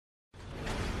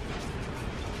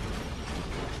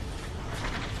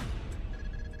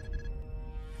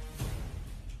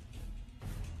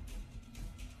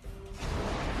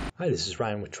Hi, this is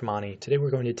Ryan with Tremonti. Today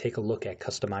we're going to take a look at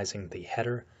customizing the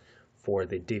header for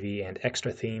the Divi and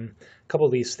Extra theme. A couple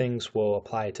of these things will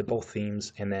apply to both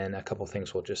themes, and then a couple of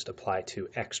things will just apply to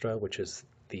Extra, which is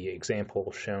the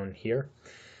example shown here.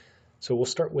 So we'll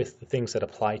start with the things that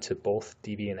apply to both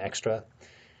Divi and Extra.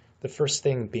 The first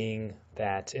thing being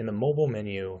that in the mobile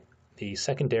menu, the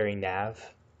secondary nav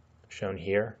shown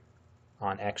here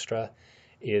on Extra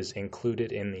is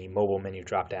included in the mobile menu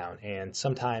dropdown, and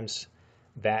sometimes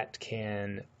that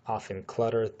can often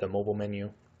clutter the mobile menu,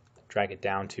 drag it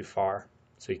down too far.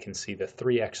 So you can see the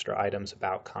 3 extra items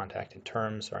about contact and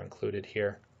terms are included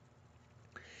here.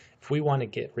 If we want to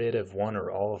get rid of one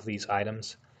or all of these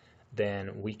items,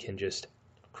 then we can just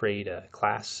create a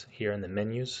class here in the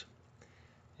menus.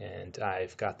 And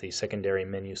I've got the secondary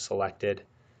menu selected.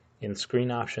 In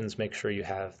screen options, make sure you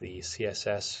have the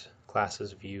CSS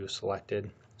classes view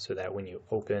selected so that when you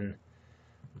open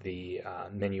the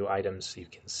menu items, you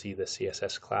can see the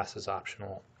CSS classes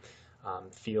optional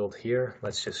field here.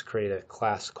 Let's just create a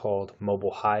class called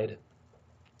mobile hide,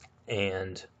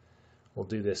 and we'll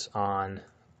do this on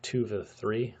 2 of the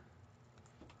 3,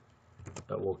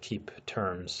 but we'll keep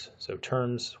terms. So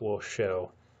terms will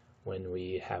show when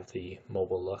we have the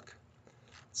mobile look.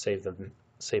 Save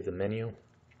the menu,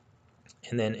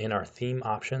 and then in our theme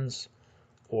options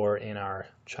or in our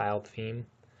child theme,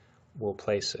 we'll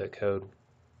place a code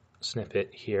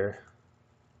snippet here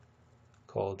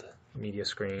called media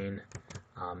screen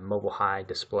mobile hide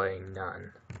display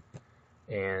none.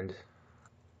 And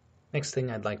next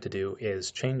thing I'd like to do is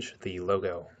change the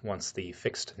logo once the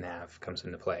fixed nav comes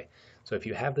into play. So if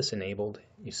you have this enabled,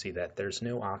 you see that there's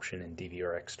no option in Divi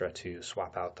or Extra to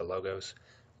swap out the logos.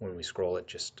 When we scroll, it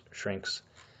just shrinks.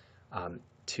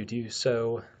 To do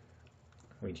so,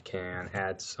 we can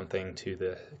add something to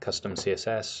the custom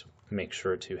CSS. Make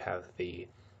sure to have the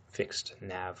fixed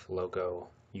nav logo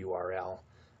URL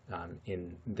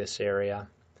in this area,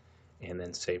 and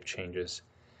then save changes.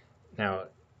 Now,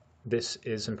 this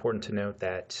is important to note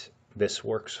that this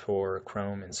works for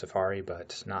Chrome and Safari,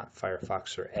 but not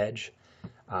Firefox or Edge.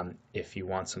 If you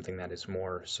want something that is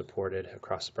more supported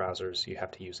across browsers, you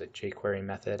have to use a jQuery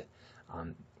method.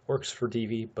 Works for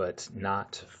Divi, but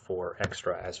not for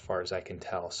Extra as far as I can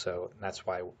tell. So that's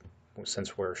why,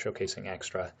 since we're showcasing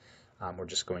Extra, we're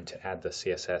just going to add the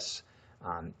CSS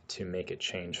to make it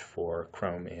change for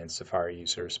Chrome and Safari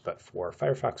users, but for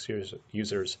Firefox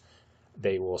users,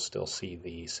 they will still see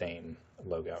the same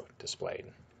logo displayed.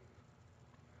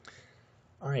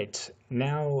 All right,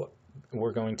 now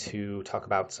we're going to talk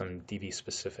about some Divi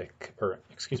specific, or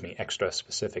excuse me, Extra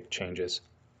specific changes.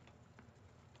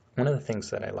 One of the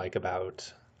things that I like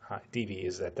about Divi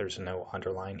is that there's no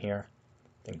underline here.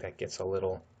 I think that gets a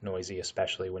little noisy,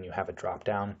 especially when you have a drop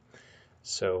down.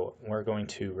 So we're going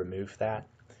to remove that,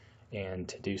 and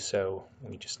to do so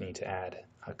we just need to add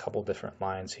a couple different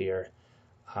lines here.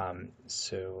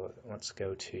 So let's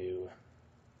go to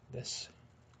this.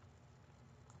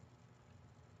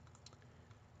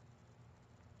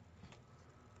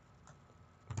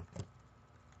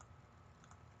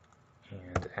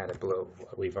 And add it below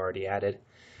what we've already added.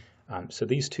 So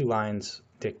these 2 lines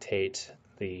dictate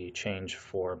the change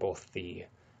for both the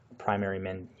primary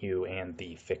menu and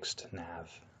the fixed nav.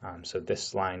 So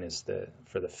this line is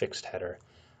for the fixed header.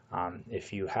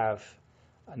 If you have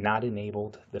not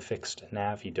enabled the fixed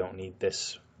nav, you don't need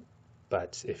this,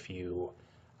 but if you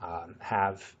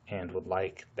have and would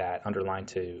like that underline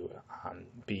to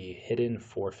be hidden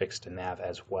for fixed nav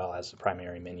as well as the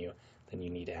primary menu, then you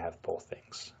need to have both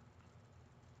things.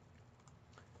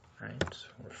 All right,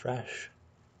 refresh,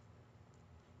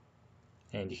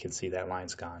 and you can see that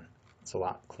line's gone. It's a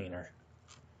lot cleaner.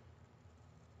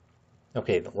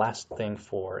 Okay, the last thing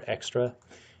for Extra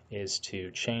is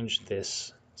to change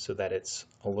this so that it's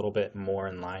a little bit more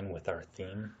in line with our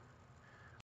theme.